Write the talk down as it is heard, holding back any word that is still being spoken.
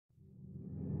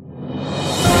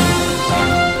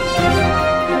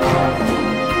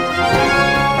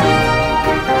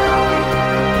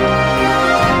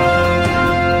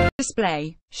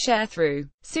Display. Sharethrough.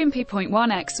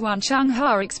 Soompi.1x1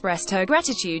 Chungha expressed her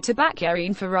gratitude to Baek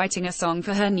Yerin for writing a song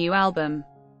for her new album.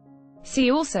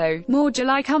 See also, more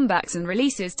July comebacks and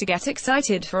releases to get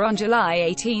excited for. On July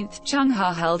 18,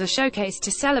 Chungha held a showcase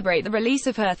to celebrate the release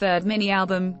of her third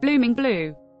mini-album, Blooming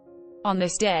Blue. On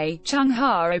this day,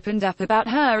 Chungha opened up about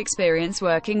her experience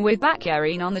working with Baek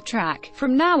Yerin on the track,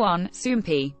 From Now On,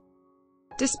 Soompi.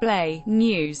 Display.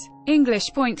 News.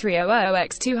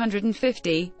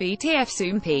 English.300x250, BTF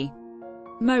Soompi.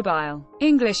 Mobile.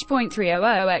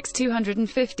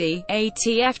 English.300x250,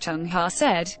 ATF Chungha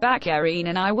said, Baek Yerin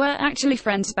and I were actually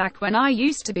friends back when I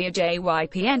used to be a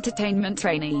JYP entertainment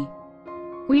trainee.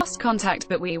 We lost contact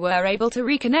but we were able to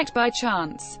reconnect by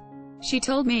chance. She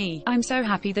told me, I'm so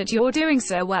happy that you're doing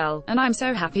so well, and I'm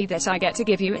so happy that I get to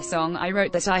give you a song I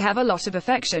wrote that I have a lot of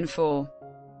affection for.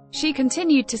 She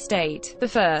continued to state, the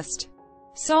first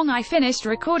song I finished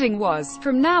recording was,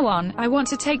 From Now On. I want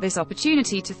to take this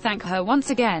opportunity to thank her once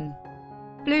again.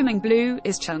 Blooming Blue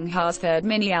is Chungha's third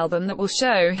mini-album that will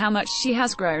show how much she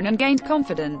has grown and gained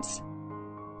confidence.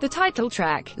 The title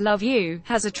track, Love You,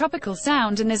 has a tropical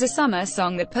sound and is a summer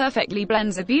song that perfectly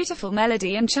blends a beautiful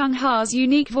melody and Chungha's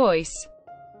unique voice.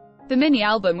 The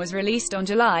mini-album was released on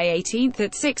July 18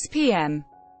 at 6 p.m.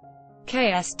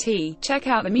 KST. Check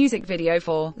out the music video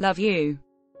for Love You.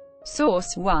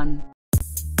 Source 1.